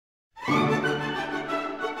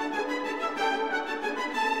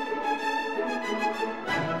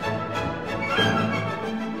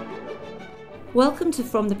Welcome to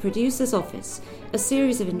From the Producer's Office, a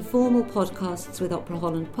series of informal podcasts with Opera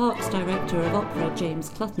Holland Park's Director of Opera, James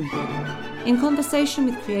Clutton. In conversation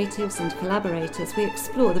with creatives and collaborators, we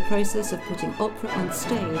explore the process of putting opera on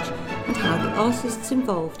stage and how the artists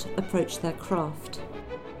involved approach their craft.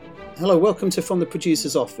 Hello, welcome to From the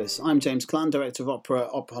Producer's Office. I'm James Clutton, Director of Opera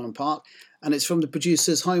at Opera Holland Park, and it's from the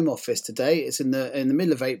producer's home office today. It's in the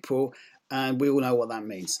middle of April, and we all know what that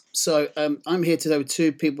means. So I'm here today with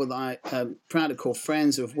two people that I'm proud to call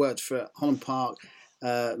friends who have worked for Holland Park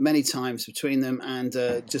many times between them, and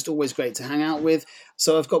just always great to hang out with.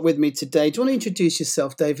 So I've got with me today, do you want to introduce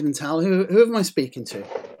yourself, David and Tal? Who am I speaking to?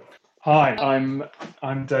 Hi,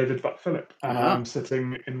 I'm David Buck-Philip, and I'm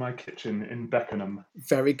sitting in my kitchen in Beckenham.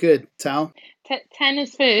 Very good. Tal?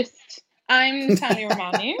 Tennis first. I'm Talia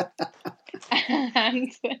Romano. and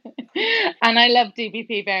I love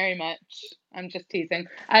DBP very much. I'm just teasing.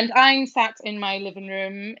 And I'm sat in my living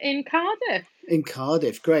room in Cardiff. In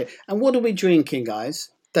Cardiff, great. And what are we drinking, guys?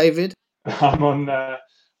 David? I'm on.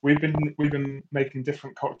 We've been making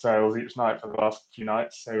different cocktails each night for the last few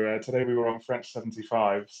nights. So today we were on French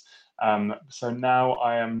 75s. So now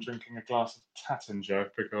I am drinking a glass of Taittinger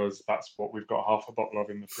because that's what we've got half a bottle of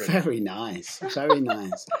in the fridge. Very nice, very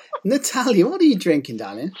nice. Natalia, what are you drinking,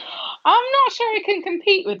 darling? I'm not sure I can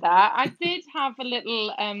compete with that. I did have a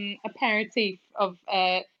little aperitif of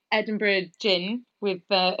Edinburgh gin with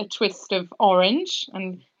a twist of orange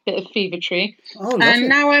and a bit of Fever Tree. Oh, lovely. And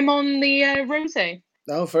now I'm on the rosé.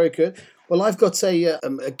 Oh, very good. Well, I've got a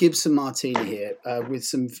Gibson Martini here with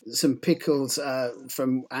some pickles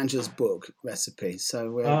from Angela's book recipe. So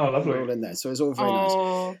we're all in there. So it's all very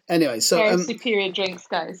nice. Anyway, so very superior drinks,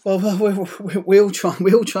 guys. Well, we all try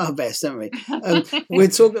our best, don't we? We'll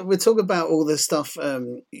talk about all the stuff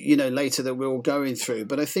later that we're all going through.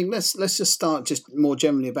 But I think let's just start just more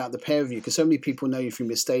generally about the pair of you, because so many people know you from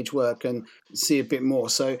your stage work and see a bit more.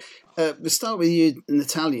 So. We'll start with you,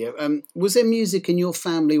 Natalia. Was there music in your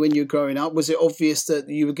family when you were growing up? Was it obvious that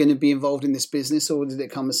you were going to be involved in this business, or did it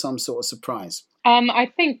come as some sort of surprise?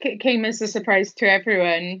 I think it came as a surprise to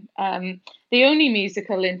everyone. The only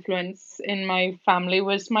musical influence in my family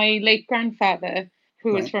was my late grandfather,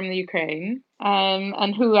 who was from the Ukraine,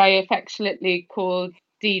 and who I affectionately called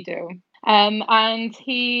Dido. And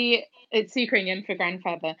it's Ukrainian for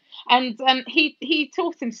grandfather. And he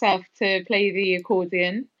taught himself to play the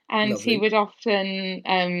accordion. And Lovely. He would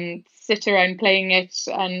often sit around playing it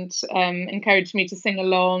and encourage me to sing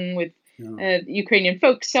along with Ukrainian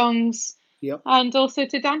folk songs, and also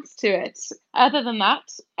to dance to it. Other than that,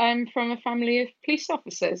 I'm from a family of police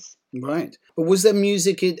officers. Right. But was there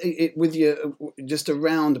music with you just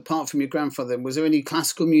around, apart from your grandfather? Was there any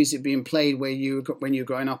classical music being played when you were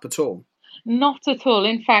growing up at all? Not at all.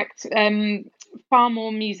 In fact, far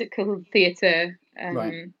more musical theatre.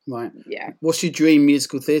 Right. Yeah. What's your dream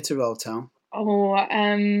musical theatre role, Tal? Oh,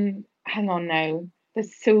 hang on now.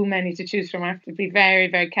 There's so many to choose from. I have to be very,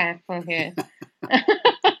 very careful here.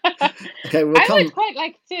 Okay, I would quite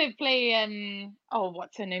like to play.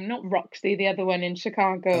 What's her name? Not Roxy, the other one in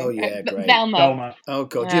Chicago. Oh yeah, great. Velma. Oh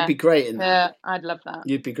God, you'd be great in that. Yeah, I'd love that.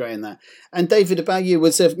 You'd be great in that. And David, about you,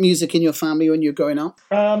 was there music in your family when you were growing up?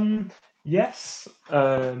 Yes.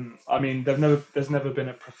 I mean, there's never been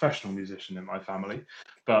a professional musician in my family,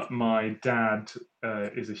 but my dad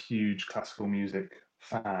is a huge classical music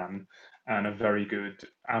fan and a very good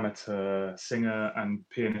amateur singer and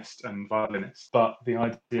pianist and violinist. But the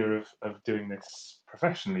idea of doing this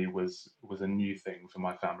professionally was a new thing for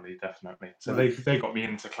my family, definitely. So they got me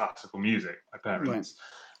into classical music, my parents.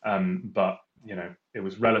 Right. But it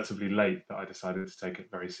was relatively late that I decided to take it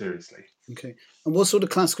very seriously. Okay. And what sort of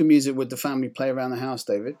classical music would the family play around the house,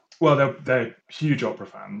 David? Well, they're huge opera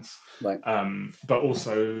fans. Right. But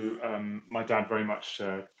also my dad very much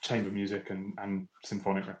chamber music and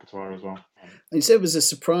symphonic repertoire as well. And you said it was a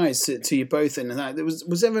surprise to you both in that.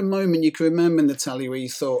 Was there a moment you can remember, Natalia, where you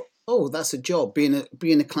thought, oh, that's a job. Being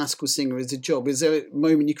a classical singer is a job. Is there a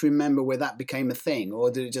moment you can remember where that became a thing,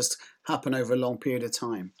 or did it just happen over a long period of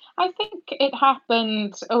time? I think it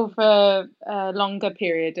happened over a longer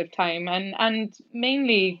period of time, and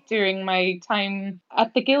mainly during my time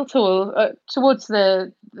at the Guildhall, towards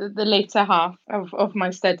the later half of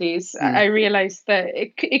my studies. I realised that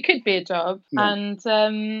it could be a job, and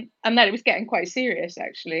that it was getting quite serious,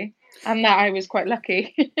 actually. And that I was quite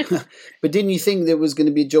lucky. But didn't you think there was going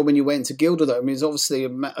to be a job when you went to Guildhall, though? I mean, it's obviously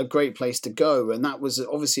a great place to go, and that was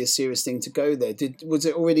obviously a serious thing to go there. Was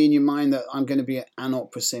it already in your mind that I'm going to be an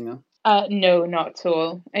opera singer? No, not at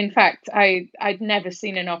all. In fact, I'd never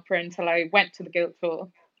seen an opera until I went to the Guildhall.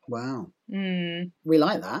 Wow. Mm. We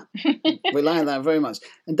like that. We like that very much.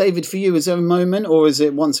 And David, for you, is there a moment, or is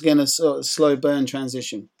it once again a sort of slow burn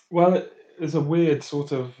transition? Well, it's a weird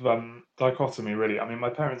sort of dichotomy, really. I mean, my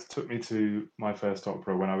parents took me to my first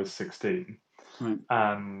opera when I was 16. Right.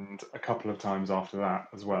 And a couple of times after that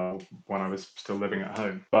as well, when I was still living at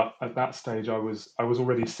home. But at that stage, I was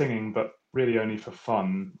already singing, but really only for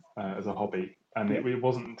fun as a hobby. And it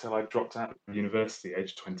wasn't until I dropped out of university,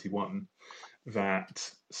 age 21, that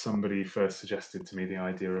somebody first suggested to me the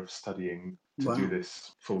idea of studying to do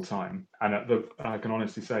this full time. And I can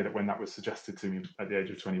honestly say that when that was suggested to me at the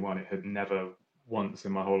age of 21, it had never once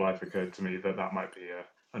in my whole life occurred to me that might be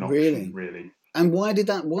an option, really. And why do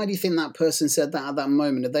you think that person said that at that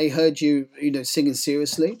moment? Had they heard you, singing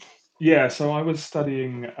seriously? Yeah, so I was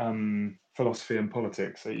studying philosophy and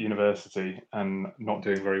politics at university and not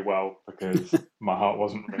doing very well because my heart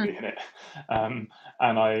wasn't really in it. And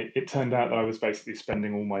it turned out that I was basically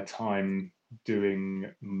spending all my time doing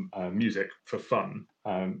music for fun,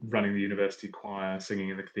 running the university choir, singing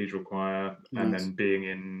in the cathedral choir, and then being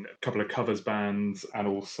in a couple of covers bands and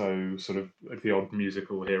also sort of the odd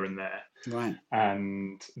musical here and there. Right.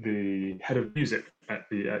 And the head of music at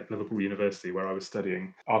Liverpool University, where I was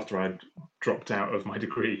studying, after I'd dropped out of my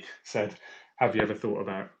degree, said, "Have you ever thought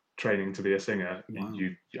about training to be a singer? Wow.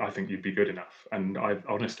 I think you'd be good enough." And I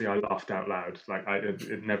laughed out loud. Like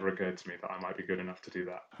it never occurred to me that I might be good enough to do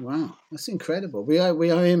that. Wow, that's incredible. We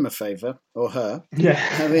owe him a favour, or her. Yeah.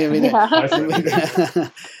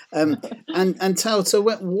 And Tal, so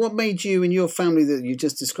what made you and your family that you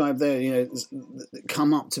just described there,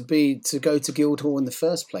 come up to go to Guildhall in the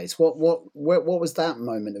first place? What was that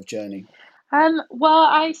moment of journey? Well,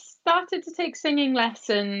 I started to take singing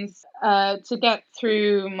lessons to get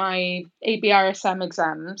through my ABRSM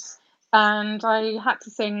exams, and I had to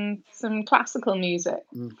sing some classical music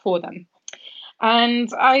for them. And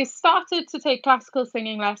I started to take classical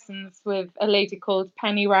singing lessons with a lady called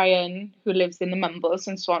Penny Ryan, who lives in the Mumbles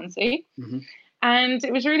in Swansea. Mm-hmm. And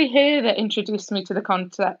it was really her that introduced me to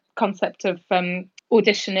the concept of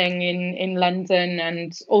auditioning in London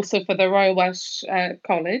and also for the Royal Welsh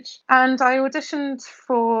College. And I auditioned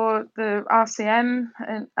for the RCM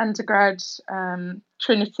undergrad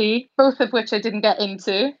Trinity, both of which I didn't get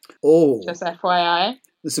into. Oh, just FYI.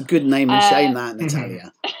 That's a good name and shame, that,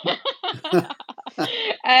 Natalia.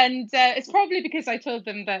 And it's probably because I told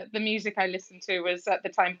them that the music I listened to was at the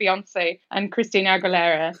time Beyonce and Christina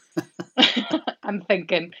Aguilera. I'm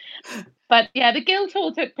thinking. But yeah, the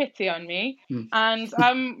Guildhall took pity on me, and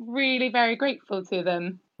I'm really very grateful to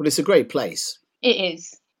them. Well, it's a great place. It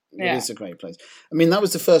is. Yeah. It is a great place. I mean, that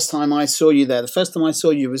was the first time I saw you there. The first time I saw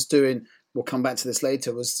you was doing, we'll come back to this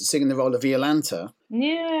later, was singing the role of Violanta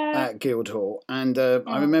at Guildhall. And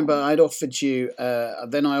I remember I offered you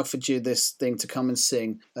this thing to come and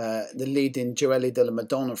sing the lead in Gioeli della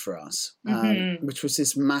Madonna for us, which was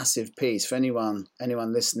this massive piece. For anyone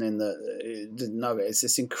listening that didn't know it, it's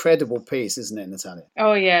this incredible piece, isn't it, Natalia?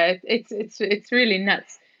 Oh yeah, it's really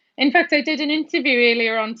nuts. In fact, I did an interview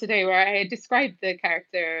earlier on today where I described the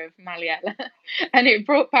character of Maliella, and it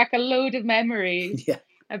brought back a load of memories. Yeah.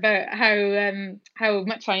 About how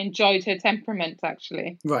much I enjoyed her temperament,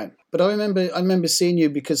 actually. Right, but I remember seeing you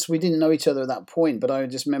because we didn't know each other at that point. But I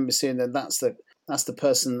just remember seeing that that's the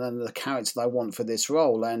person and the character that I want for this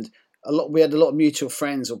role. And we had a lot of mutual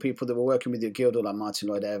friends or people that were working with you at Guildhall, like Martin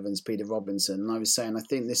Lloyd Evans, Peter Robinson. And I was saying, I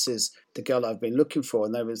think this is the girl I've been looking for.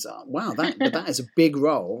 And they was, wow, that is a big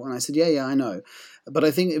role. And I said, yeah, I know. But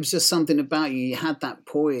I think it was just something about you. You had that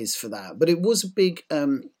poise for that. But it was a big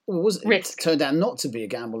risk. It turned out not to be a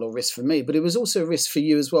gamble or risk for me, but it was also a risk for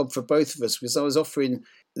you as well, for both of us, because I was offering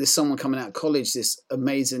someone coming out of college this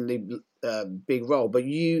amazingly big role. But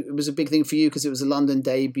it was a big thing for you because it was a London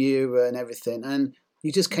debut and everything. And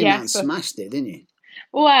you just came out and smashed it, didn't you?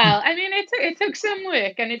 Well, I mean, it took some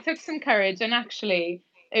work and it took some courage. And actually,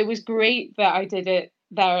 it was great that I did it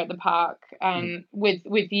there at the Park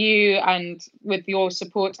with you and with your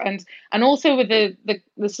support and also with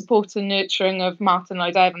the support and nurturing of Martin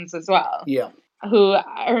Lloyd Evans as well. Yeah. Who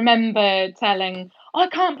I remember telling, I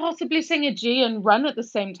can't possibly sing a G and run at the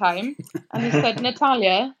same time. And he said,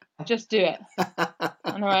 Natalia, just do it.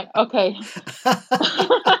 And I went, okay.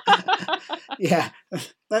 Yeah,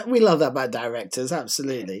 we love that about directors,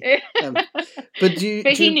 absolutely. But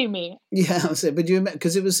he knew me. Yeah, I said, but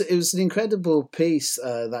because it was an incredible piece,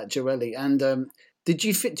 that Gioeli. And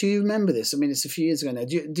do you remember this? I mean, it's a few years ago now.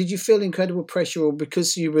 Did you feel incredible pressure, or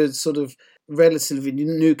because you were sort of relatively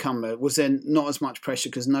newcomer, was there not as much pressure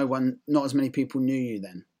because not as many people knew you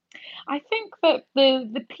then? I think that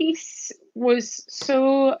the piece was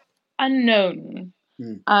so unknown.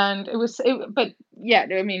 And but yeah,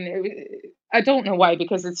 I mean, I don't know why,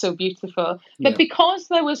 because it's so beautiful, but because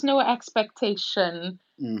there was no expectation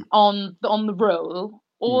on the role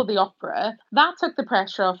or the opera, that took the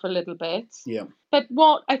pressure off a little bit. Yeah. But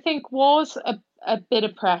what I think was a bit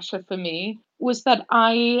of pressure for me was that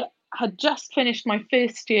I had just finished my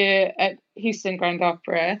first year at Houston Grand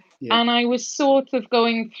Opera, and I was sort of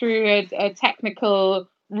going through a technical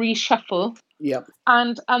reshuffle. Yeah.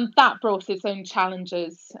 And that brought its own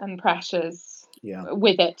challenges and pressures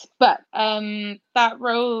with it. But that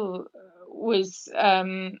role was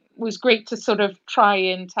great to sort of try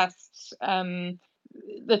and test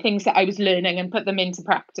the things that I was learning and put them into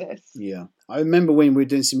practice. Yeah. I remember when we were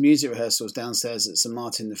doing some music rehearsals downstairs at St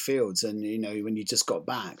Martin in the Fields, and when you just got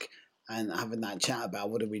back and having that chat about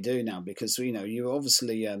what do we do now, because you were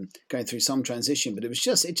obviously going through some transition, but it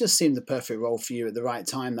just seemed the perfect role for you at the right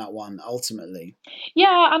time, that one, ultimately.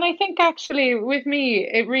 Yeah, and I think actually with me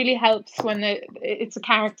it really helps when it's a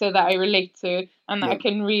character that I relate to and that I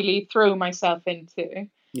can really throw myself into.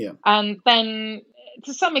 Yeah. And then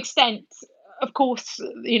to some extent, of course,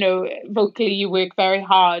 vocally you work very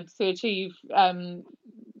hard to achieve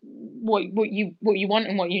what you want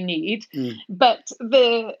and what you need. But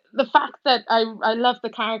the fact that I love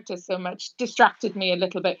the character so much distracted me a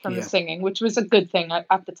little bit from the singing, which was a good thing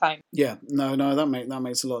at the time. Yeah, no, that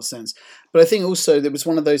makes a lot of sense. But I think also there was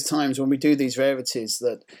one of those times when we do these rarities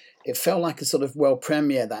that it felt like a sort of world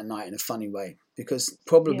premiere that night in a funny way, because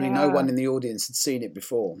probably no one in the audience had seen it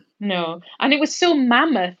before. No, and it was so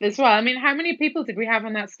mammoth as well. I mean, how many people did we have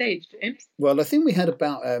on that stage, James? Well, I think we had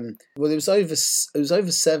about it was over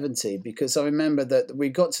 70, because I remember that we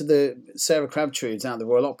got to the Sarah Crabtree who's out at the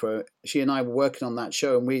Royal Opera. She and I were working on that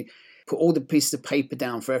show, and we put all the pieces of paper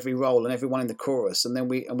down for every role and everyone in the chorus, and then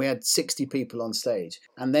we had 60 people on stage,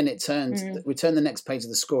 and then it turned. We turned the next page of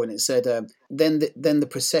the score, and it said, "Then the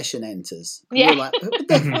procession enters." And we were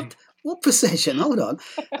like, what procession? Hold on.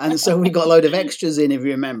 And so we got a load of extras in, if you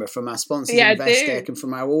remember, from our sponsors, Investec, and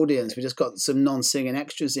from our audience. We just got some non-singing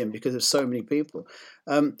extras in because of so many people.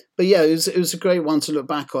 But yeah, it was a great one to look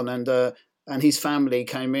back on, and his family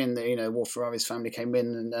came in. Wolf Ferrari's family came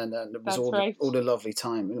in, and it was all a lovely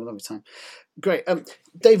time. Great,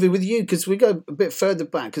 David, with you, because we go a bit further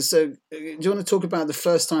back. Do you want to talk about the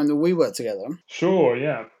first time that we worked together? Sure.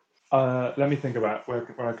 Yeah. Let me think about where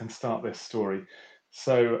I can start this story.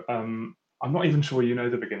 So I'm not even sure you know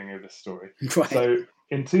the beginning of this story. Right. So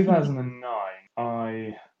in 2009,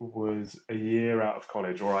 I was a year out of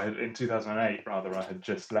college, in 2008 rather, I had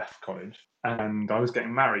just left college, and I was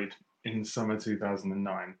getting married in summer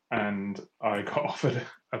 2009, and I got offered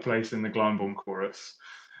a place in the Glyndebourne chorus,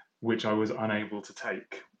 which I was unable to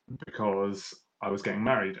take because I was getting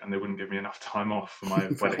married and they wouldn't give me enough time off for my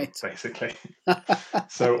wedding, basically.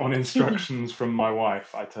 So on instructions from my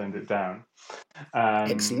wife, I turned it down.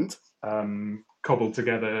 Excellent. Cobbled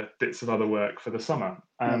together bits of other work for the summer.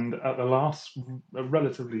 And at the last,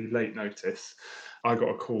 relatively late notice, I got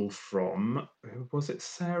a call from, was it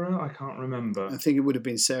Sarah? I can't remember. I think it would have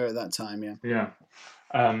been Sarah at that time, yeah. Yeah.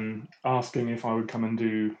 Asking if I would come and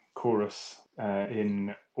do chorus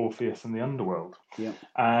in Orpheus and the Underworld. Yeah.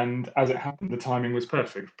 And as it happened, the timing was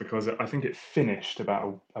perfect because I think it finished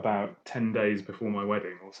about 10 days before my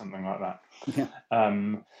wedding or something like that. Yeah.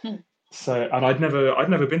 So, and I'd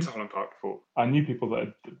never been to Holland Park before. I knew people that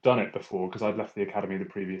had done it before because I'd left the academy the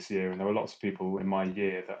previous year, and there were lots of people in my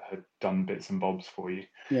year that had done bits and bobs for you.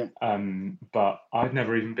 Yeah. But I'd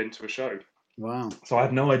never even been to a show. Wow. So I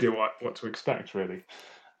had no idea what to expect, really.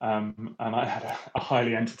 And I had a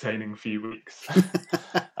highly entertaining few weeks,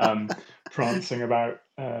 prancing about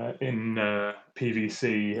in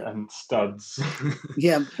PVC and studs.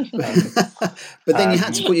 Yeah, but then you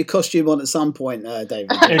had to put your costume on at some point,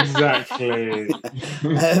 David. Exactly.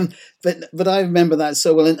 But I remember that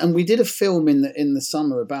so well, and we did a film in the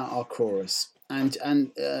summer about our chorus. And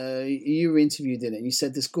you were interviewed in it, and you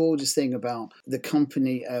said this gorgeous thing about the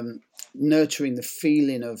company nurturing the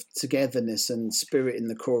feeling of togetherness and spirit in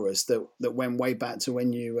the chorus that went way back to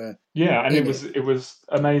when you were. Yeah, and it was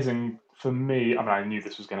amazing for me. I mean, I knew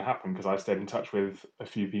this was going to happen because I stayed in touch with a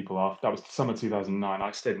few people after. That was summer 2009.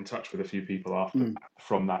 I stayed in touch with a few people after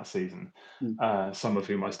from that season, some of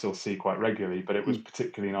whom I still see quite regularly. But it was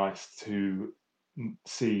particularly nice to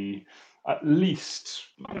see at least,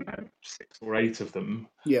 I don't know, 6 or 8 of them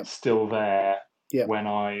still there when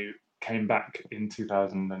I came back in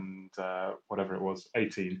 2000 and whatever it was,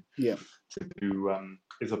 18, to do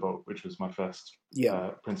Isabeau, which was my first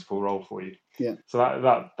principal role for you. Yeah. So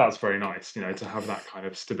that's very nice, to have that kind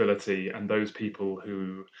of stability, and those people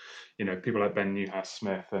who, people like Ben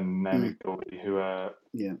Newhouse-Smith and Naomi Gilby, who are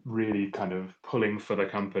really kind of pulling for the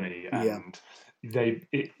company and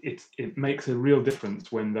it makes a real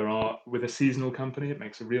difference when there are, with a seasonal company, it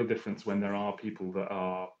makes a real difference when there are people that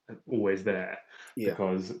are always there,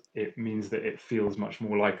 because it means that it feels much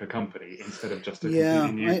more like a company instead of just a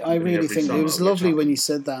completely new company. I really think summer, it was lovely when you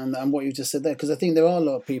said that and what you just said there, because I think there are a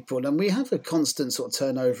lot of people, and we have a constant sort of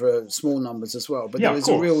turnover of small numbers as well, but there is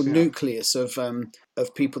a real nucleus of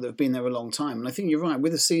people that have been there a long time. And I think you're right,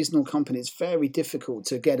 with a seasonal company, it's very difficult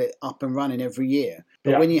to get it up and running every year.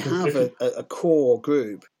 But when you have a core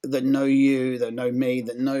group that know you, that know me,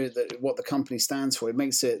 that know that what the company stands for, it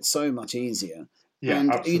makes it so much easier. Yeah,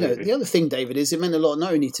 and absolutely. The other thing, David, is it meant a lot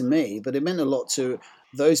not only to me, but it meant a lot to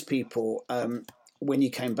those people when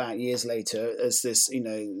you came back years later as this,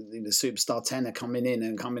 the superstar tenor coming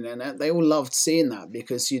in. They all loved seeing that,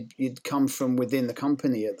 because you'd come from within the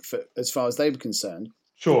company as far as they were concerned.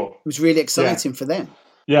 Sure, it was really exciting for them.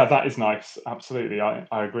 Yeah, that is nice. Absolutely, I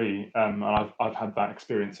agree. And I've had that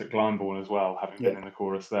experience at Glyndebourne as well, having been in the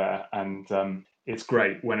chorus there, and it's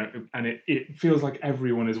great when it feels like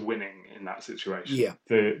everyone is winning in that situation. Yeah,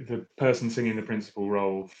 the person singing the principal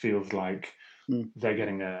role feels like they're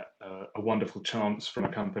getting a wonderful chance from a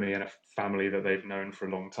company and a family that they've known for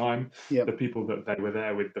a long time. Yep. The people that they were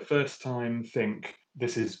there with the first time think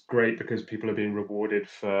this is great because people are being rewarded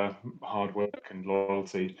for hard work and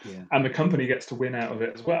loyalty. Yeah. And the company gets to win out of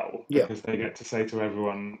it as well, because they get to say to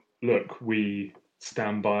everyone, look, we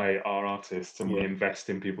stand by our artists and we invest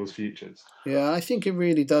in people's futures. Yeah, I think it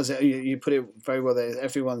really does. You put it very well there.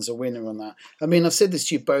 Everyone's a winner on that. I mean, I've said this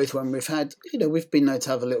to you both when we've had, we've been known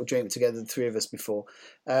to have a little drink together, the three of us before.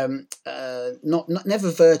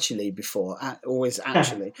 Never virtually before, always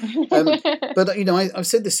actually. But I've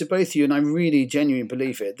said this to both of you, and I really genuinely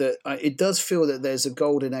believe it, that it does feel that there's a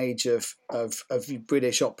golden age of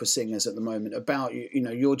British opera singers at the moment. About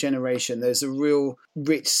your generation, there's a real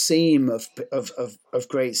rich seam of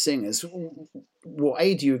great singers. Well,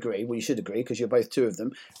 do you agree? Well, you should agree because you're both two of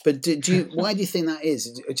them. But why do you think that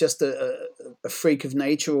is? Just a freak of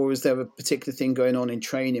nature, or is there a particular thing going on in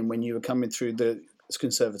training when you were coming through the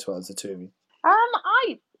conservatoires, the two of you?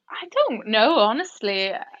 I don't know,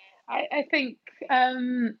 honestly. I think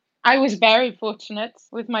I was very fortunate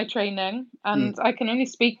with my training, and I can only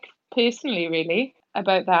speak personally, really,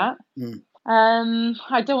 about that.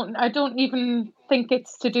 I don't even think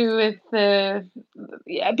it's to do with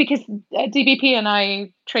because DBP and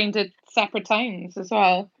I trained at separate times as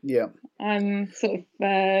well. Yeah. Sort of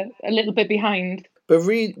a little bit behind. But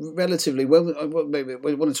relatively, maybe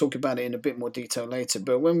we want to talk about it in a bit more detail later.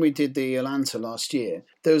 But when we did the Atlanta last year,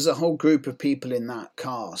 there was a whole group of people in that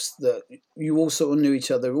cast that you all sort of knew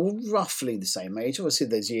each other, all roughly the same age. Obviously,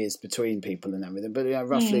 there's years between people and everything, but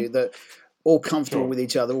roughly that. All comfortable with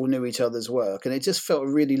each other, all knew each other's work, and it just felt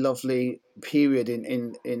a really lovely period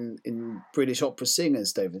in British opera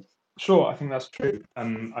singers, David. Sure, I think that's true,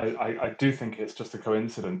 and I do think it's just a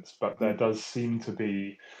coincidence, but there does seem to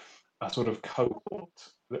be a sort of cohort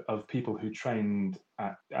of people who trained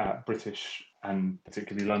at British and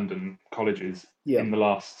particularly London colleges in the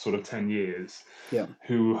last sort of 10 years,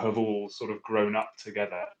 who have all sort of grown up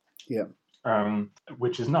together,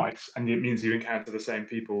 which is nice, and it means you encounter the same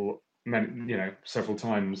people several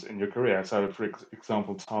times in your career. So, for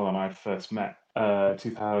example, Tal and I first met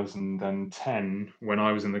 2010 when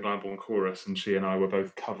I was in the Glyndebourne chorus, and she and I were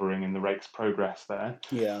both covering in the Rake's Progress there.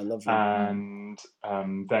 Yeah, lovely. And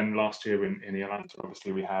then last year in Atlanta,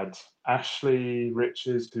 obviously we had Ashley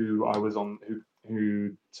Riches, who I was on,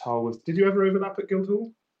 who Tal was. Did you ever overlap at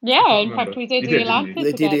Guildhall? Yeah, in fact, we did the Atlanta together.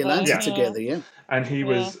 They did the Atlanta together, yeah. And he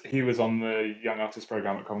was on the Young Artist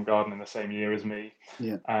Programme at Covent Garden in the same year as me.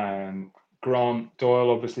 Yeah. And Grant Doyle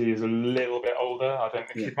obviously is a little bit older. I don't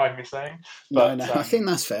think you'd mind me saying. But, no, I think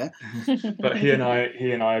that's fair. But he and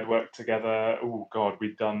I had worked together. Oh God,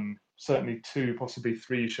 we'd done certainly 2, possibly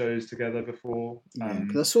 3 shows together before.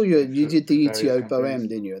 Because I saw you did the UTO Bohème,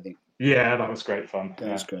 didn't you? I think. Yeah, that was great fun.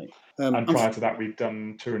 That was great. And prior to that, we'd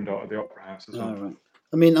done Turandot at the Opera House as well. Oh, right.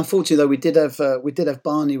 I mean, unfortunately, though, we did have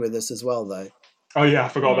Barney with us as well, though. Oh yeah, I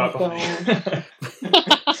forgot about Barney.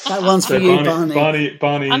 That one's for you, Barney.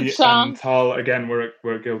 Barney and Tal again were at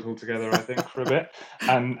Guildhall together, I think, for a bit.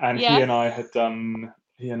 And he and I had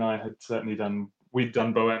certainly done. We'd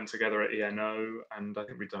done Bohème together at ENO, and I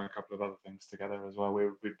think we'd done a couple of other things together as well.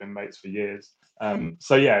 We've been mates for years.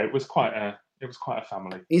 So yeah, it was quite a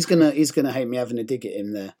family. He's gonna hate me having a dig at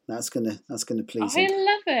him there. That's gonna please him. I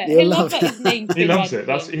love it. He'll love love it. His name's He loves it.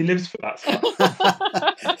 He lives for that stuff.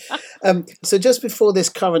 So just before this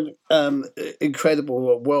current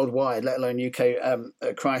incredible worldwide, let alone UK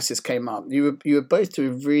crisis came up, you were both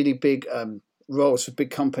doing really big roles for big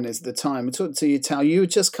companies at the time. I talked to you, Tal. You were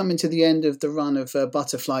just coming to the end of the run of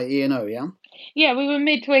Butterfly ENO, yeah? Yeah, we were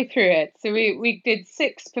midway through it. So we did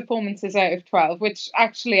 6 performances out of 12, which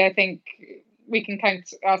actually I think we can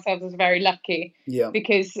count ourselves as very lucky. Yeah.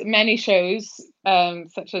 Because many shows,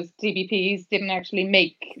 such as DBPs, didn't actually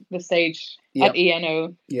make the stage at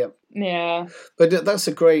ENO. Yep. Yeah. But that's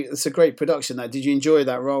a great production. That did you enjoy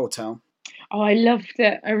that role, Tal? Oh, I loved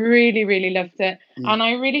it. I really, really loved it. And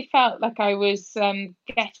I really felt like I was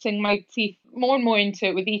getting my teeth more and more into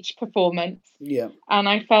it with each performance. Yeah. And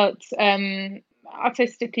I felt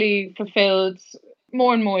artistically fulfilled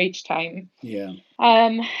more and more each time. Yeah.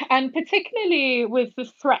 And particularly with the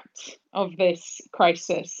threat of this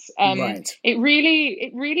crisis, Right. it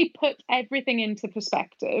really put everything into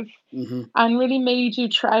perspective Mm-hmm. and really made you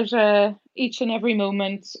treasure each and every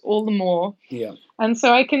moment all the more. Yeah. And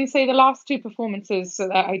so I can say the last 2 performances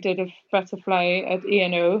that I did of Butterfly at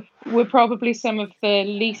ENO were probably some of the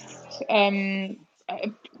least I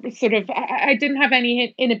didn't have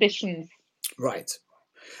any inhibitions. Right.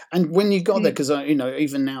 And when you got there, because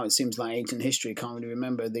even now it seems like ancient history. Can't really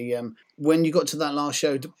remember when you got to that last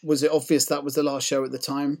show. Was it obvious that was the last show at the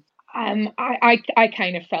time? I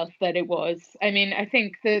kind of felt that it was. I mean, I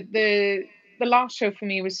think the last show for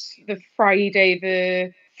me was the Friday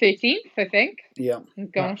the 13th, I think. Yeah.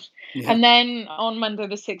 Gosh. Yeah. And then on Monday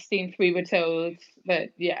the 16th, we were told that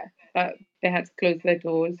that they had to close their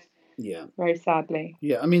doors. Yeah. Very sadly.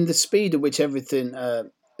 Yeah. I mean, the speed at which everything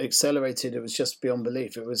accelerated, it was just beyond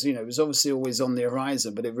belief. It was, it was obviously always on the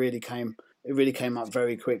horizon, but it really came up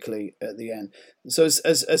very quickly at the end. So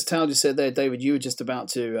as Tal just said there, David, you were just about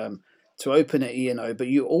to open at ENO, but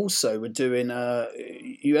you also were doing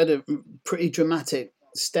you had a pretty dramatic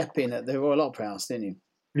step in at the Royal Opera House, didn't you?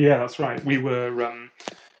 Yeah, that's right. We were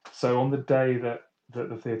so on the day that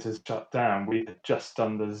the theatres shut down, we had just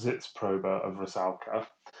done the Sitzprobe of Rusalka.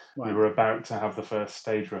 Right. We were about to have the first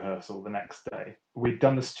stage rehearsal the next day. We'd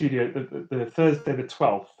done the studio the Thursday the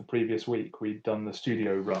 12th, the previous week. We'd done the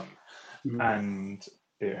studio run, and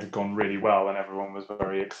it had gone really well, and everyone was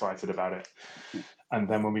very excited about it. And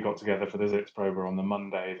then when we got together for the Sitzprobe on the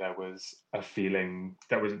Monday, there was a feeling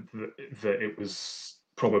that it was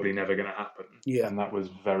probably never going to happen. Yeah. And that was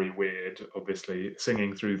very weird, obviously,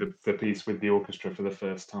 singing through the piece with the orchestra for the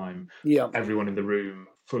first time. Yeah. Everyone in the room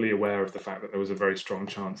fully aware of the fact that there was a very strong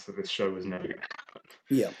chance that this show was never going to happen.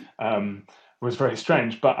 Yeah. It was very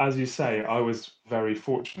strange. But as you say, I was very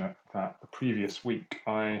fortunate that the previous week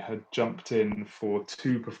I had jumped in for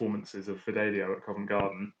 2 performances of Fidelio at Covent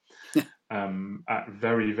Garden at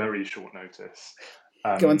very, very short notice.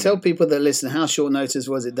 Go and tell people that listen, how short notice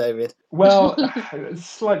was it, David? Well, it's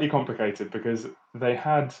slightly complicated because they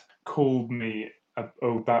had called me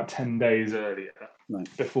about 10 days earlier,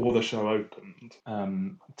 before the show opened,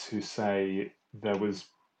 to say there was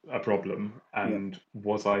a problem and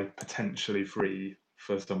was I potentially free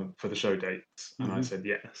for the show dates, and I said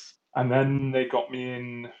yes. And then they got me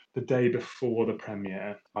in the day before the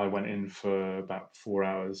premiere. I went in for about 4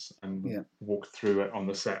 hours and walked through it on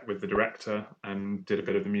the set with the director and did a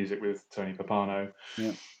bit of the music with Tony Pappano.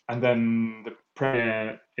 Yeah. And then the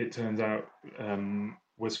premiere, it turns out,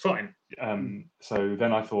 was fine. So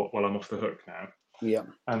then I thought, well, I'm off the hook now. Yeah.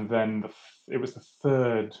 And then it was the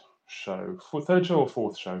third or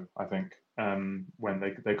fourth show, I think, when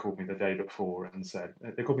they called me the day before and said,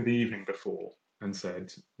 they called me the evening before and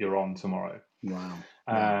said, you're on tomorrow. Wow.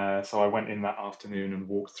 So I went in that afternoon and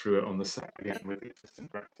walked through it on the set again with the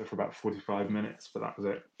assistant director for about 45 minutes, but that was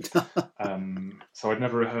it. So I'd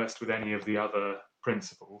never rehearsed with any of the other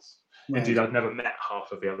principals. Right. Indeed, I'd never met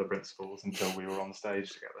half of the other principals until we were on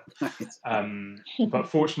stage together. But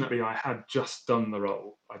fortunately, I had just done the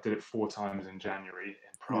role. I did it 4 times in January in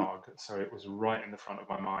Prague, so it was right in the front of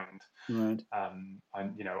my mind. Right.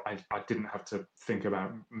 I didn't have to think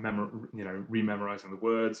about rememorizing the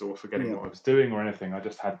words or forgetting what I was doing or anything. I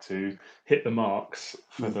just had to hit the marks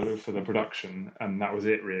for the production, and that was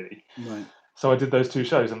it really. Right. So I did those 2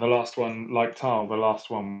 shows, and the last one, like Tal, the last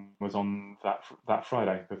one was on that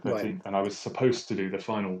Friday, the 13th, and I was supposed to do the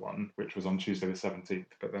final one, which was on Tuesday the 17th,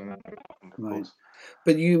 but then that happened, of course.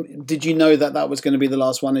 But did you know that was going to be the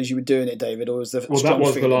last one as you were doing it, David, or was the that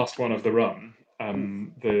was the last one of the run.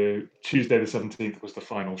 The Tuesday the 17th was the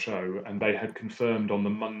final show, and they had confirmed on the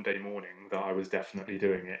Monday morning that I was definitely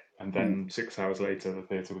doing it, and then 6 hours later the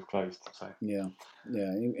theatre was closed. So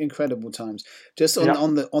incredible times. Just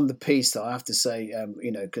on the piece, though, I have to say,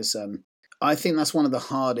 because I think that's one of the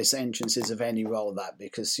hardest entrances of any role,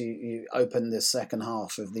 because you open the second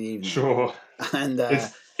half of the evening. Sure, and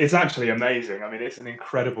it's actually amazing. I mean, it's an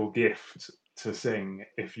incredible gift to sing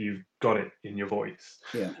if you've got it in your voice.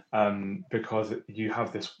 Yeah. Because you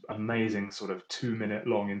have this amazing sort of 2-minute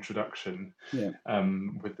long introduction. Yeah.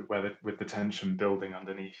 With the tension building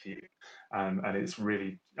underneath you, and it's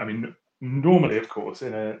really, I mean, normally, of course,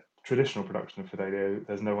 in a traditional production of Fidelio,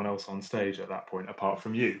 there's no one else on stage at that point apart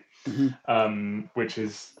from you, which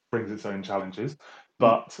brings its own challenges.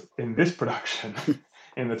 But in this production,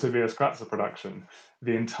 in the Tobias Kratzer production,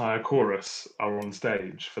 the entire chorus are on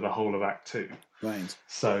stage for the whole of Act 2. Right.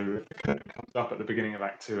 So it comes up at the beginning of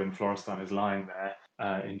Act 2, and Florestan is lying there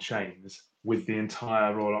in chains with the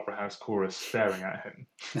entire Royal Opera House chorus staring at him.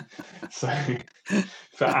 So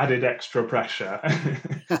for added extra pressure.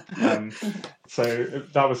 So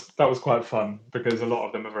that was quite fun, because a lot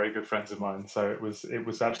of them are very good friends of mine. So it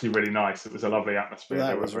was actually really nice. It was a lovely atmosphere. That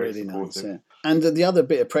they were was very really supportive. nice. Yeah. And the other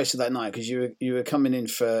bit of pressure that night, because you were coming in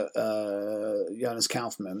for Jonas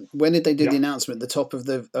Kaufmann. When did they do the announcement? The top of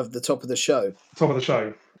the show. Top of the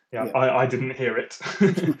show. Yeah. I didn't hear it.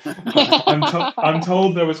 I'm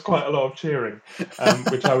told there was quite a lot of cheering,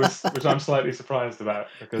 which I'm slightly surprised about,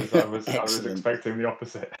 because I was expecting the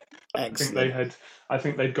opposite. Excellent. I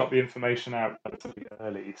think they'd got the information out relatively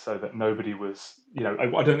early, so that nobody was, I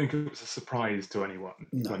don't think it was a surprise to anyone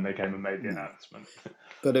when they came and made the announcement.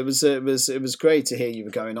 But it was great to hear you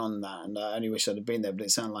were going on that, and I only wish I'd have been there. But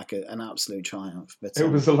it sounded like an absolute triumph. But it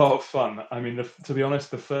was a lot of fun. I mean, to be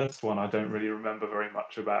honest, the first one I don't really remember very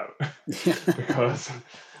much about because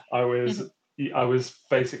I was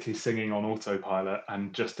basically singing on autopilot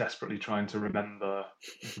and just desperately trying to remember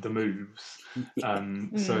the moves,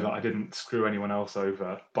 so that I didn't screw anyone else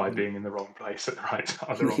over by being in the wrong place at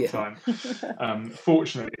the wrong time.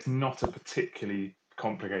 Fortunately, it's not a particularly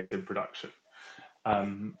complicated production.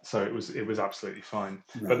 So it was absolutely fine.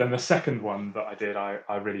 Right. But then the second one that I did, I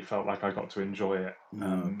really felt like I got to enjoy it,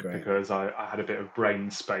 because I had a bit of brain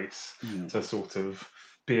space to sort of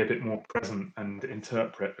be a bit more present and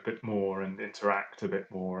interpret a bit more and interact a bit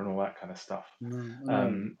more and all that kind of stuff.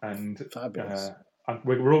 And fabulous.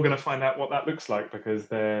 We're all going to find out what that looks like, because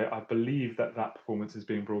I believe that performance is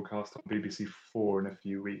being broadcast on BBC 4 in a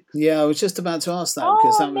few weeks. Yeah, I was just about to ask that,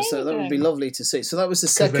 because that would be lovely to see. So that was the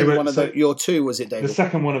second one of your two, was it, David? The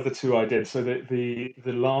second one of the two I did. So the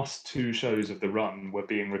last two shows of the run were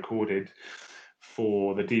being recorded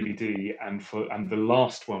for the DVD, and the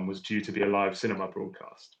last one was due to be a live cinema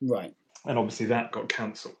broadcast. Right. And obviously that got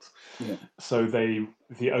cancelled. Yeah. So the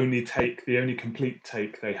only complete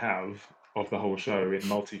take they have of the whole show in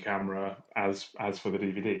multi-camera as for the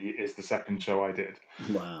DVD is the second show I did.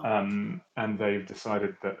 Wow. And they've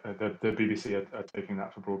decided that the BBC are taking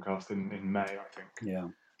that for broadcast in May, I think. Yeah.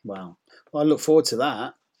 Wow. Well, I look forward to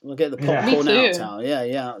that. We'll get the popcorn out, Tal.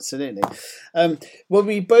 Yeah, absolutely. Well,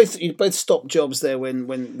 you both stopped jobs there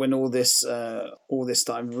when all this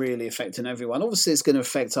started really affecting everyone. Obviously, it's going to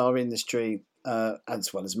affect our industry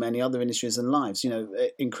as well as many other industries and lives,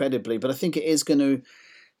 incredibly. But I think it is going to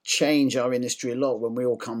change our industry a lot when we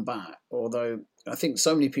all come back. Although I think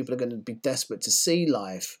so many people are going to be desperate to see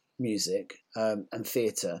live music and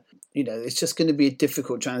theatre. It's just going to be a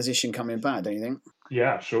difficult transition coming back, don't you think?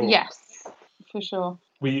 Yeah, sure. Yes, for sure.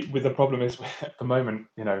 With the problem is, at the moment,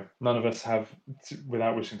 none of us have,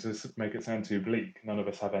 without wishing to make it sound too bleak, none of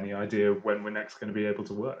us have any idea when we're next going to be able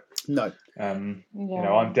to work. No.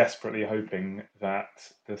 I'm desperately hoping that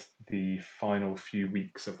the final few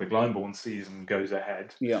weeks of the Glyndebourne season goes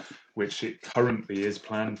ahead, which it currently is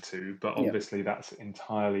planned to, but obviously that's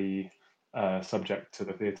entirely subject to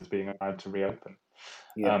the theatres being allowed to reopen.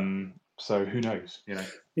 So who knows,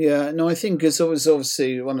 Yeah, no, I think it was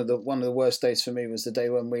obviously one of the worst days for me was the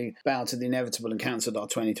day when we bowed to the inevitable and cancelled our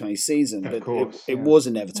 2020 season. But it was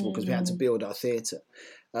inevitable because we had to build our theatre.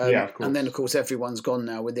 Of course. And then, of course, everyone's gone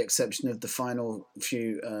now, with the exception of the final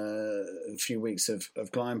few weeks of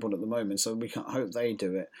Glyndebourne at the moment. So we can't hope they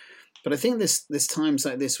do it. But I think there's times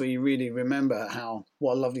like this where you really remember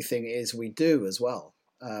what a lovely thing it is we do as well.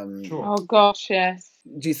 Sure. Oh gosh, yes.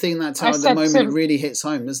 Do you think that at the moment it really hits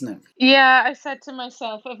home, doesn't it? Yeah, I said to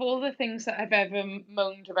myself, of all the things that I've ever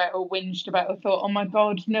moaned about or whinged about, I thought, oh my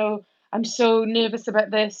God, no, I'm so nervous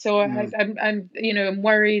about this, or I'm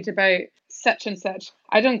worried about such and such.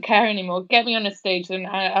 I don't care anymore. Get me on a stage and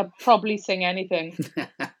I'll probably sing anything.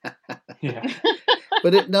 Yeah.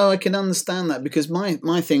 But I can understand that, because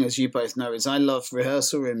my thing, as you both know, is I love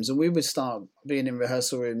rehearsal rooms, and we would start being in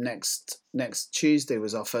rehearsal room next Tuesday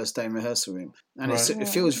was our first day in rehearsal room, and it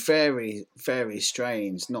feels very, very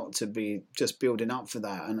strange not to be just building up for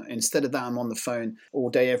that. And instead of that, I'm on the phone all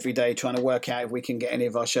day, every day, trying to work out if we can get any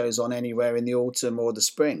of our shows on anywhere in the autumn or the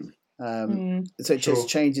spring. So it just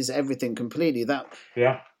changes everything completely. That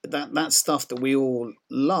stuff that we all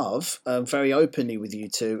love very openly with you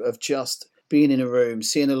two, of just being in a room,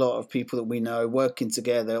 seeing a lot of people that we know working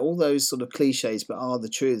together, all those sort of cliches, but are the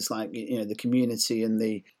truths, like, you know, the community and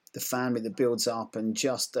the family that builds up, and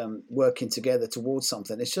just working together towards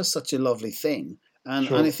something. It's just such a lovely thing. And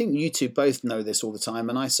I think you two both know this all the time,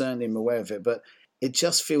 and I certainly am aware of it, but it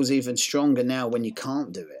just feels even stronger now when you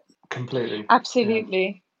can't do it. Completely.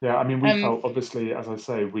 Absolutely. Yeah, I mean, we felt, obviously, as I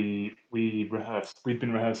say, we rehearsed. We'd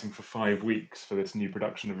been rehearsing for 5 weeks for this new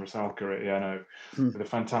production of Rusalka at ENO, with a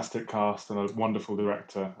fantastic cast and a wonderful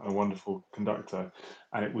director and a wonderful conductor,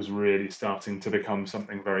 and it was really starting to become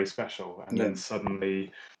something very special. And then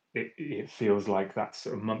suddenly, it feels like that's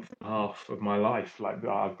sort of month and a half of my life, like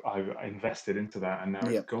I've invested into that, and now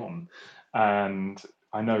it's gone. And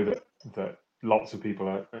I know that lots of people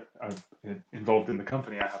are involved in the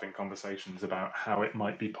company are having conversations about how it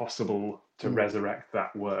might be possible to resurrect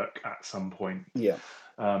that work at some point.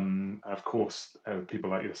 Of course,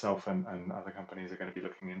 people like yourself and other companies are going to be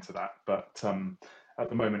looking into that. But at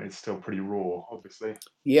the moment, it's still pretty raw, obviously.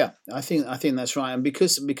 Yeah, I think that's right. And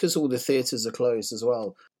because all the theatres are closed as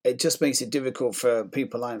well, it just makes it difficult for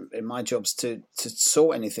people like in my jobs to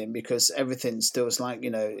sort anything, because everything still is like, you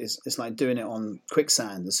know, it's like doing it on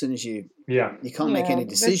quicksand. As soon as you can't make any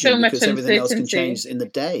decision, because everything else can change in the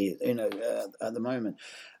day, you know, at the moment.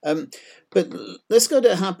 But let's go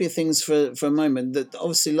to happier things for a moment. That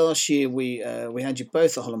obviously last year we had you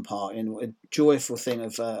both at Holland Park in a joyful thing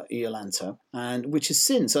of Iolanta, and which has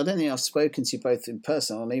since, I don't think I've spoken to you both in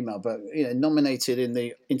person or on email, but, you know, nominated in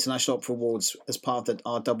the International Opera Awards as part of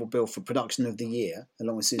our double bill for Production of the Year,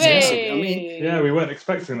 along with Susanna. I mean, yeah, we weren't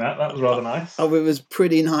expecting that. That was rather nice. Oh, it was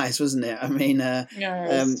pretty nice, wasn't it? I mean,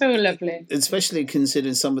 so lovely, especially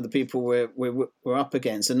considering some of the people we're up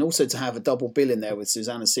against, and also to have a double bill in there with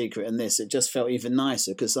Susanna's Secret and this, it just felt even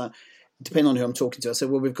nicer, because depending on who I'm talking to, I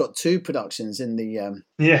said, well, we've got 2 productions in the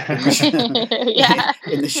in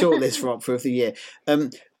the shortlist for Opera of the Year.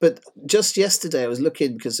 But just yesterday I was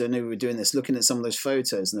looking, because I knew we were doing this, looking at some of those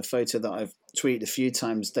photos, and the photo that I've tweeted a few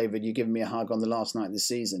times, David, you giving me a hug on the last night of the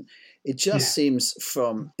season. It just seems,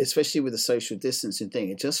 from, especially with the social distancing thing,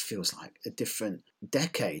 it just feels like a different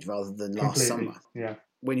decade rather than last summer. Yeah.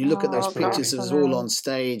 When you look at those pictures, it was all on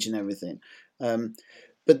stage and everything.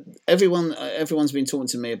 But everyone's been talking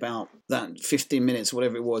to me about that 15 minutes,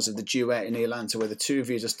 whatever it was, of the duet in Iolanta, where the 2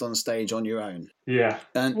 of you are just on stage on your own. Yeah.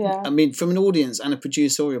 And I mean, from an audience and a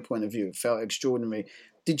producerial point of view, it felt extraordinary.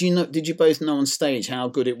 Did you both know on stage how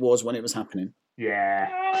good it was when it was happening? Yeah.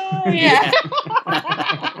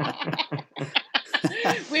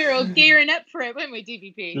 We were all gearing up for it, weren't we,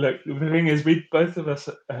 DVP? Look, the thing is, both of us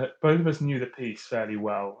knew the piece fairly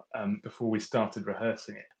well before we started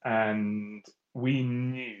rehearsing it, and we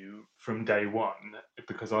knew from day one,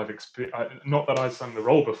 because I've not that I'd sung the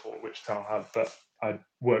role before, which Tal had, but I'd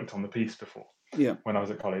worked on the piece before when I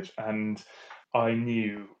was at college, and I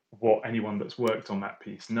knew what anyone that's worked on that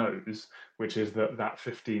piece knows, which is that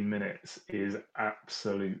 15 minutes is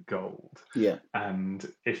absolute gold. Yeah. And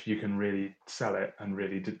if you can really sell it and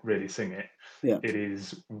really sing it, it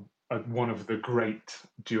is one of the great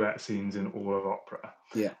duet scenes in all of opera.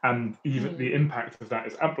 Yeah. And even the impact of that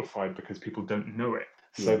is amplified because people don't know it.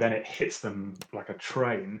 So then it hits them like a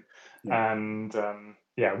train. Yeah. And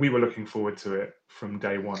we were looking forward to it from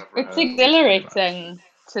day one of rehearsal. It's exhilarating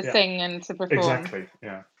to sing and to perform. Exactly,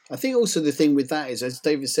 yeah. I think also the thing with that is, as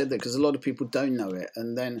David said, that because a lot of people don't know it,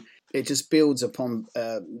 and then it just builds upon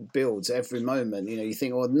builds every moment. You know, you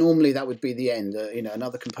think, well, normally that would be the end. You know,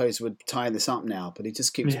 another composer would tie this up now, but he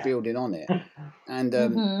just keeps building on it. And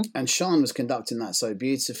and Sean was conducting that so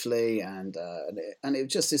beautifully, and it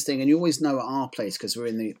was just this thing. And you always know at our place, because we're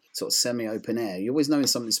in the sort of semi-open air, you always know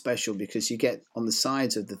it's something special, because you get on the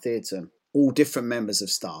sides of the theatre all different members of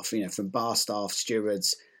staff. You know, from bar staff,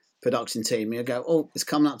 stewards, production team. You go, oh, it's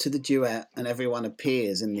coming up to the duet, and everyone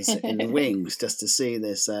appears in the wings just to see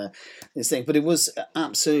this thing. But it was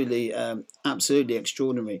absolutely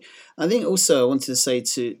extraordinary. I think also I wanted to say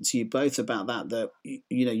to you both about that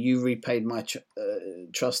you know, you repaid my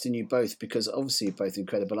trust in you both, because obviously you're both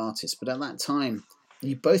incredible artists, but at that time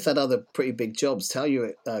you both had other pretty big jobs. Tell you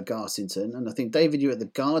at Garsington, and I think David, you were at the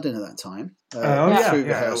Garden at that time through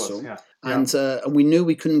rehearsal. And we knew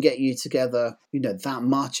we couldn't get you together, you know, that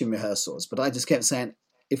much in rehearsals. But I just kept saying,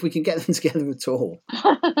 if we can get them together at all,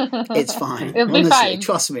 it's fine. It'll be Honestly, fine.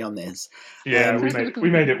 Trust me on this. Yeah, we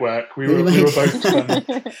made it work. We were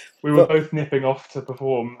But- both nipping off to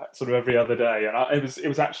perform sort of every other day, and it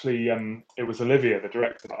was actually it was Olivia, the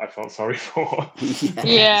director, that I felt sorry for.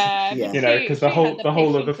 Yeah. Yeah. You know, because the She had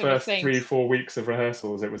whole of the patience of a first saint. 3-4 weeks of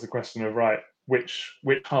rehearsals, it was a question of, right, which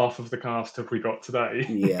half of the cast have we got today?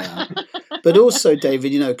 Yeah. But also,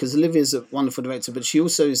 David, because Olivia's a wonderful director, but she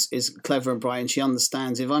also is clever and bright, and she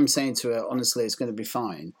understands if I'm saying to her, honestly, it's going to be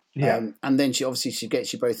fine. Yeah. And then she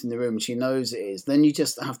gets you both in the room and she knows it is. Then you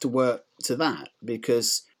just have to work to that,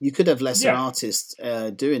 because you could have lesser artists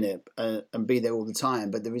doing it and be there all the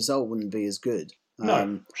time, but the result wouldn't be as good.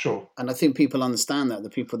 No, sure. And I think people understand that. The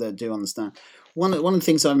people that do understand. One of the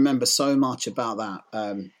things I remember so much about that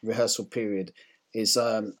rehearsal period is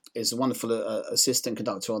a wonderful assistant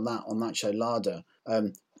conductor on that show, Lada,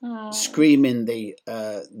 screaming the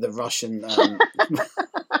Russian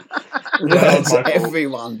words at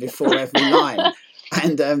everyone before every line.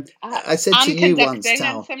 And I said to you once,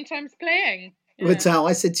 Tal, and sometimes playing. Yeah. Well, Tal,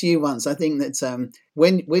 I said to you once, I think that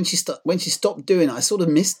when she stopped doing it, I sort of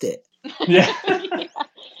missed it. Yeah.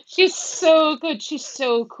 She's so good. She's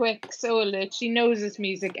so quick, so alert. She knows this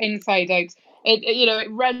music inside out.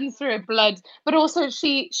 It runs through her blood. But also,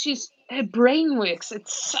 her brain works.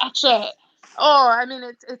 It's such a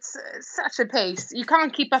it's such a pace. You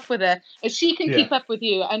can't keep up with her. If she can keep up with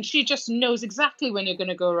you, and she just knows exactly when you're going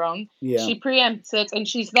to go wrong. Yeah. She preempts it, and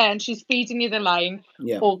she's there, and she's feeding you the line,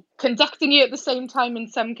 or conducting you at the same time in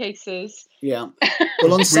some cases. Yeah.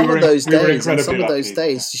 Well, on some of those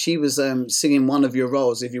days, she was singing one of your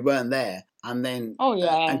roles if you weren't there, and then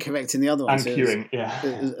and correcting the other one. And queuing,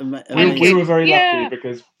 we were very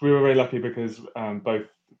lucky because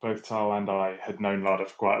both Tal and I had known Lada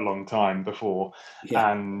for quite a long time before,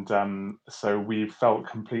 and so we felt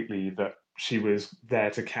completely that she was there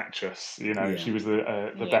to catch us. She was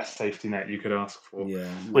the best safety net you could ask for,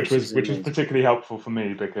 which was particularly helpful for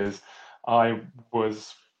me, because I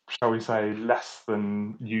was, shall we say, less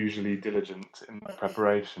than usually diligent in my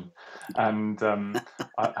preparation, and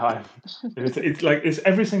it's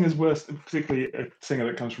everything is worse. Particularly a singer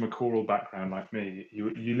that comes from a choral background like me,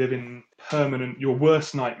 you live in permanent. Your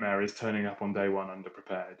worst nightmare is turning up on day one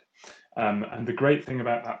underprepared. And the great thing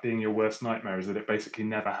about that being your worst nightmare is that it basically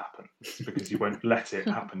never happens, because you won't let it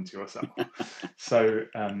happen to yourself. So,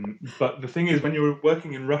 but the thing is, when you're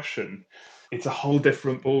working in Russian, it's a whole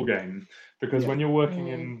different ballgame, because when you're working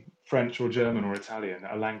in French or German or Italian,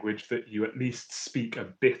 a language that you at least speak a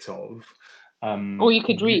bit of, or you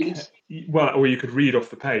could read. Or you could read off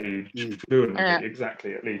the page fluently,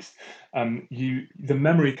 exactly, at least. The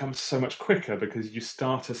memory comes so much quicker, because you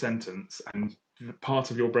start a sentence and part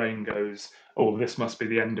of your brain goes, oh, this must be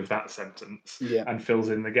the end of that sentence, and fills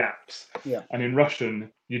in the gaps. And in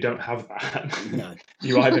Russian, you don't have that. No.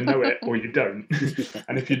 You either know it or you don't.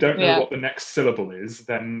 And if you don't know what the next syllable is,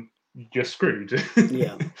 then you're screwed.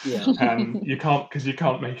 And you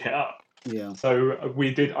can't make it up. Yeah. So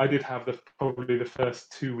I did have probably the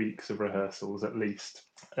first 2 weeks of rehearsals at least.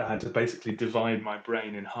 I had to basically divide my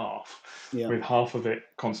brain in half, with half of it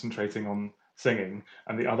concentrating on singing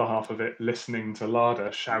and the other half of it listening to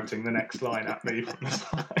Lada shouting the next line at me from the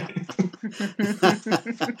side.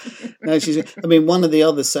 No, one of the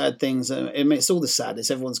other sad things, it's all the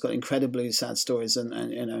saddest. Everyone's got incredibly sad stories,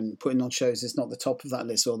 and putting on shows is not the top of that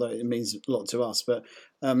list, although it means a lot to us. But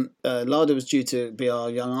Lada was due to be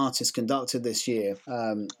our young artist conductor this year,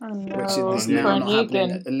 which is now not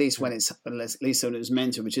happening. At least when it was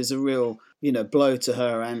meant to, which is a real blow to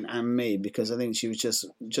her and me, because I think she was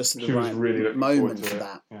just at the right moment for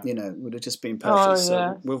that. Would have just been perfect.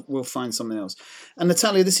 So we'll find something else. And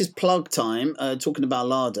Natalia, this is plug time. Talking about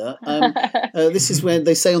Lada, this is where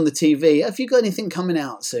they say on the TV, "Have you got anything coming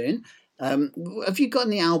out soon? Have you got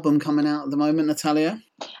any album coming out at the moment, Natalia?"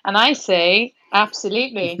 And I say,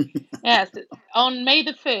 absolutely. Yes. On May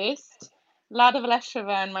the 1st, Lada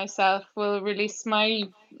Valeshova and myself will release my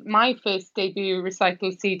first debut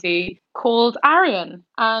recital CD called Aryan,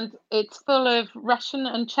 and it's full of Russian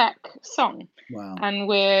and Czech song. Wow. And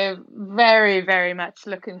we're very, very much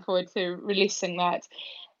looking forward to releasing that.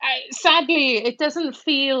 Sadly, it doesn't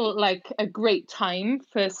feel like a great time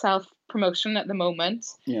for self-promotion at the moment.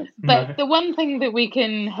 Yeah. But the one thing that we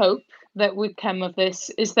can hope that would come of this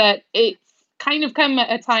is that it's kind of come at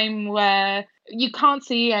a time where you can't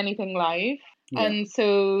see anything live. Yeah. And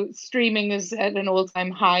so streaming is at an all-time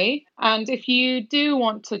high. And if you do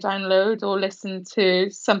want to download or listen to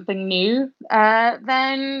something new,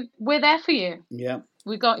 then we're there for you. Yeah.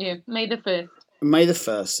 We got you. May the 1st. May the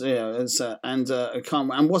 1st, yeah. I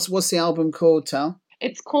can't. And what's the album called, Tal?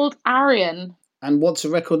 It's called Aryan. And what's a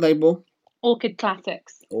record label? Orchid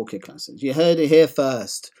Classics. Orchid Classics. You heard it here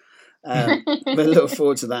first. We look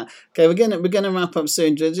forward to that. Okay, we're gonna wrap up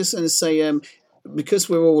soon. Just going to say, because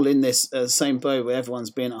we're all in this same boat where everyone's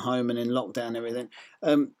been at home and in lockdown and everything,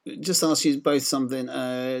 just ask you both something.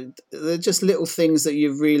 They're just little things that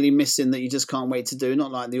you're really missing that you just can't wait to do.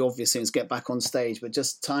 Not like the obvious things, get back on stage, but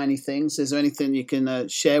just tiny things. Is there anything you can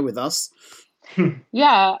share with us?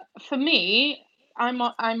 Yeah, for me, I'm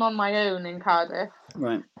on my own in Cardiff,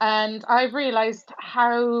 Right. and I've realised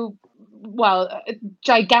how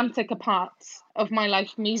gigantic a part of my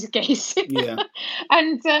life music is. Yeah.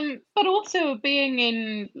 And but also being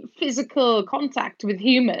in physical contact with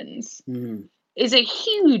humans is a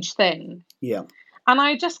huge thing. Yeah. And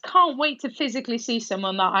I just can't wait to physically see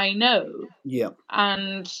someone that I know. Yeah.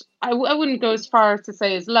 And I wouldn't go as far as to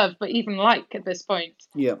say as love, but even like at this point.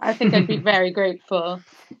 Yeah. I think I'd be very grateful.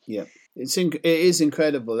 Yeah. It is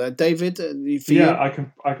incredible. David,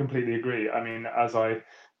 I completely agree. I mean, as I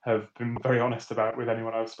have been very honest about with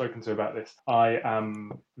anyone I've spoken to about this, I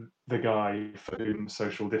am the guy for whom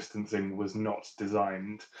social distancing was not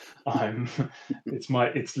designed.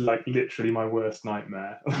 It's like literally my worst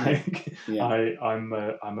nightmare. Like I'm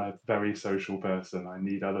a very social person. I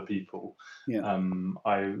need other people. Yeah.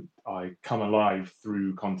 I come alive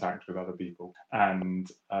through contact with other people, and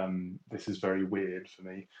this is very weird for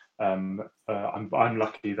me. I'm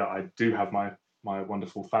lucky that I do have my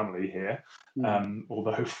wonderful family here,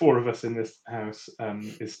 although 4 of us in this house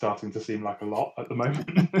is starting to seem like a lot at the moment.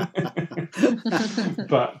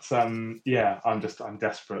 But I'm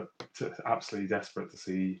absolutely desperate to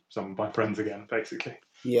see some of my friends again, basically.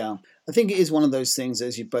 Yeah, I think it is one of those things,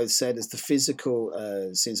 as you both said, is the physical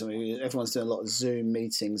scenes. I mean, everyone's doing a lot of Zoom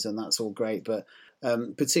meetings, and that's all great, but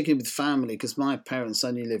particularly with family, because my parents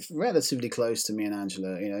only live relatively close to me and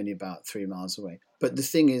Angela, only about 3 miles away. But the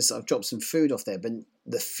thing is, I've dropped some food off there, but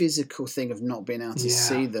the physical thing of not being able to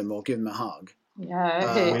see them or give them a hug.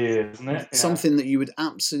 Yeah, weird, isn't it? Something that you would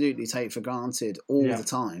absolutely take for granted all the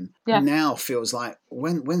time now feels like,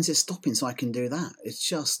 when's it stopping so I can do that? It's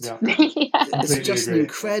just it's just an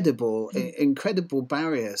incredible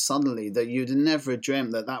barrier suddenly that you'd never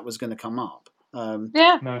dreamt that was going to come up.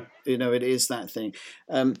 No. It is that thing.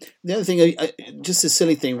 The other thing, just a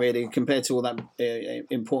silly thing really, compared to all that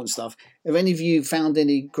important stuff. Have any of you found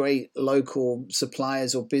any great local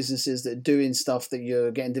suppliers or businesses that are doing stuff that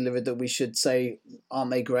you're getting delivered that we should say,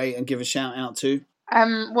 aren't they great, and give a shout out to?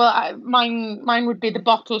 Mine would be the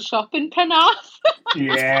bottle shop in Penarth.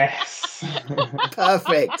 Yes.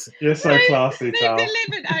 Perfect. You're so classy, Tal.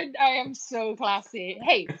 I am so classy.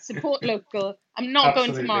 Hey, support local. I'm not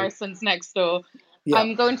going to Morrison's next door. Yeah.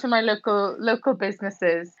 I'm going to my local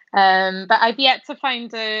businesses. But I've yet to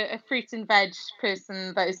find a fruit and veg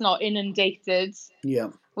person that is not inundated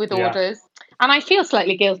with orders. And I feel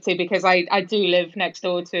slightly guilty because I do live next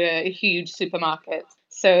door to a huge supermarket.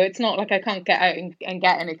 So it's not like I can't get out and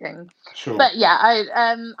get anything. Sure. But yeah,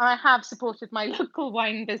 I have supported my local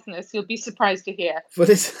wine business. You'll be surprised to hear. Well,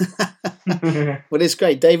 it's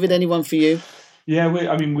great. David, anyone for you? Yeah,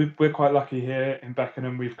 we're quite lucky here in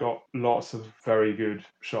Beckenham. We've got lots of very good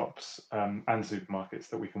shops and supermarkets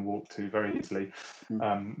that we can walk to very easily.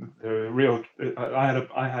 I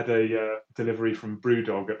had a delivery from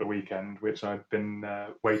Brewdog at the weekend, which I've been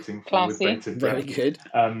waiting for with bated breath. Very good.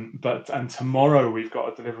 And tomorrow we've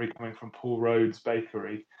got a delivery coming from Paul Rhodes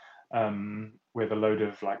Bakery with a load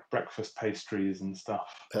of like breakfast pastries and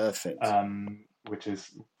stuff. Perfect. Which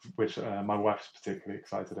my wife's particularly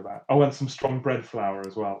excited about. Oh, and some strong bread flour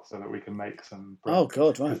as well, so that we can make some bread. Oh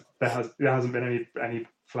God, right. There hasn't been any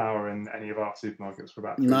flour in any of our supermarkets for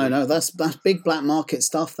about 3 No, weeks. no, that's big black market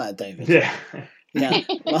stuff, that, David. Yeah. Yeah,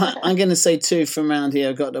 well, I'm going to say 2 from around here.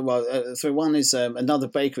 I've got so one is another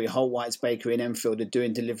bakery, Holt White's Bakery in Enfield, are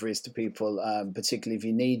doing deliveries to people, particularly if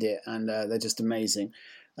you need it, and they're just amazing.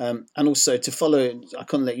 And also to follow, I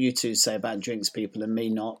couldn't let you two say about drinks people and me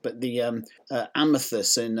not, but the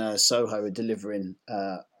Amethyst in Soho are delivering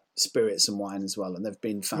spirits and wine as well, and they've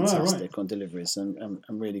been fantastic on deliveries and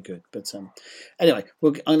really good. But anyway,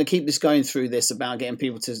 I'm going to keep this going through this about getting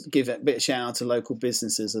people to give a bit of shout out to local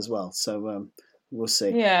businesses as well. So we'll see.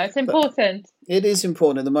 Yeah, it's important. But it is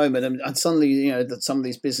important at the moment, and suddenly, that some of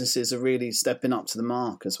these businesses are really stepping up to the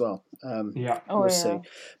mark as well. We'll see.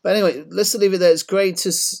 But anyway, let's leave it there. It's great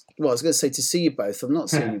to. Well, I was going to say to see you both. I've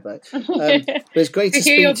not seen you both, but it's great to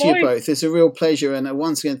speak to you both. It's a real pleasure, and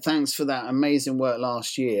once again, thanks for that amazing work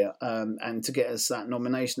last year, and to get us that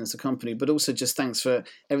nomination as a company. But also, just thanks for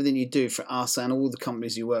everything you do for us and all the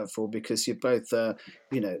companies you work for, because you're both,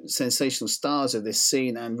 sensational stars of this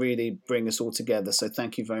scene and really bring us all together. So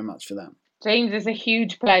thank you very much for that. James, it's a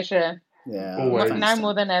huge pleasure. Yeah. Always. Now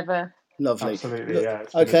more than ever. Lovely. Absolutely, yeah.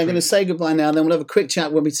 Okay, I'm going to say goodbye now, then we'll have a quick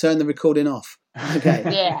chat when we turn the recording off. Okay.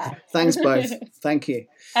 Yeah. Thanks both. Thank you.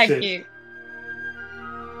 Thank you.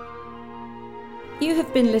 You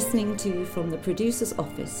have been listening to From the Producer's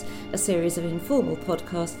Office, a series of informal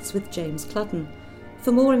podcasts with James Clutton.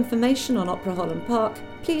 For more information on Opera Holland Park,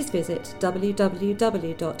 please visit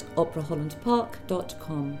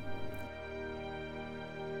www.operahollandpark.com.